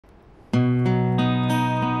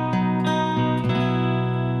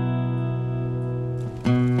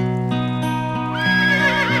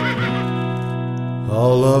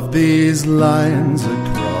of these lines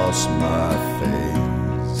across my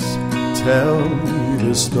face tell you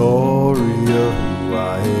the story of who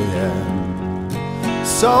I am.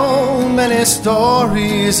 So many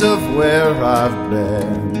stories of where I've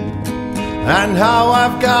been and how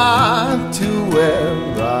I've got to where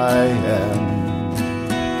I am.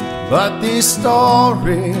 But these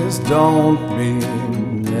stories don't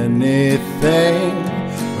mean anything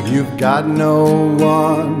when you've got no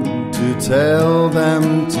one to tell them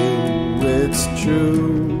to. It's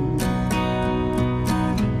true,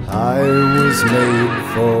 I was made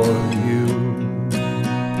for you.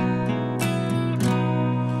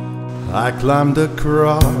 I climbed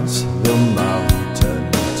across the mountain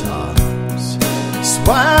tops,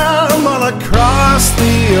 swam all across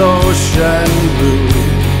the ocean blue.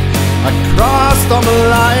 I crossed all the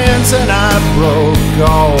lines and I broke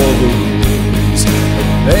all the rules. But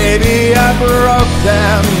baby, I broke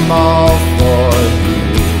them all for you.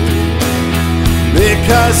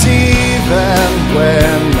 Because even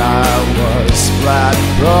when I was flat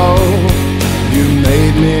broke, you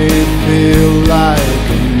made me feel like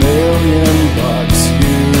 $1,000,000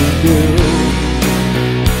 you do.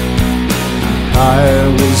 I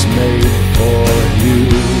was made for you.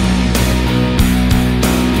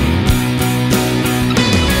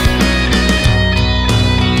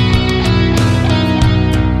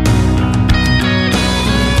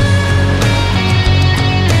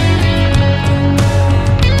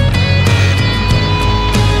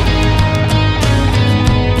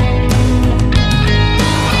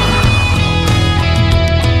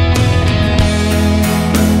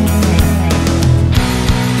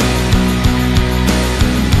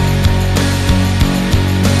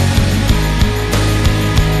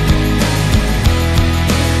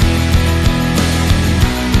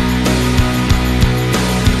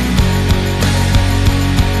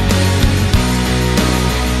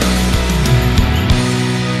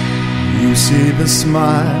 You see the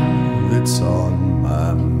smile that's on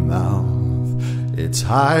my mouth, it's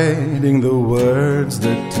hiding the words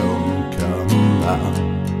that don't come out.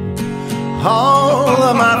 All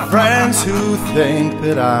of my friends who think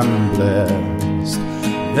that I'm blessed,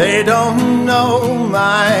 they don't know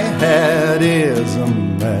my head is a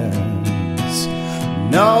mess.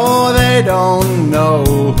 No, they don't know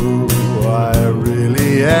who I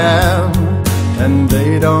really am, and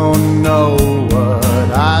they don't know what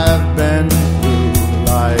I've been through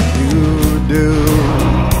like you do.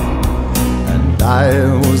 And I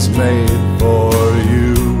was made for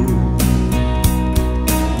you.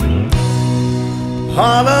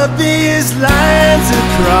 All of these lines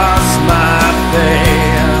across my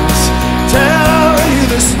face tell you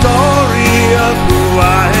the story of who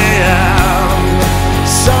I am.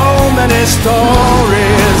 So many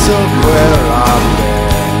stories of where I've been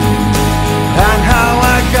and how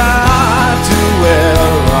I got to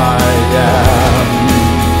where I am.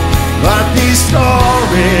 But these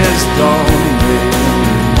stories don't mean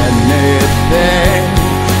anything.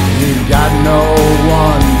 You've got no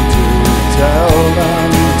one to tell them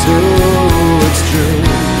to. It's true,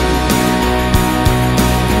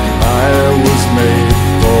 I was made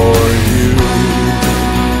for you.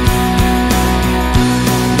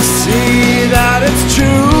 See that it's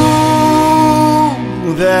true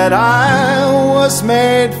that I was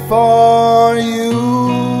made for you.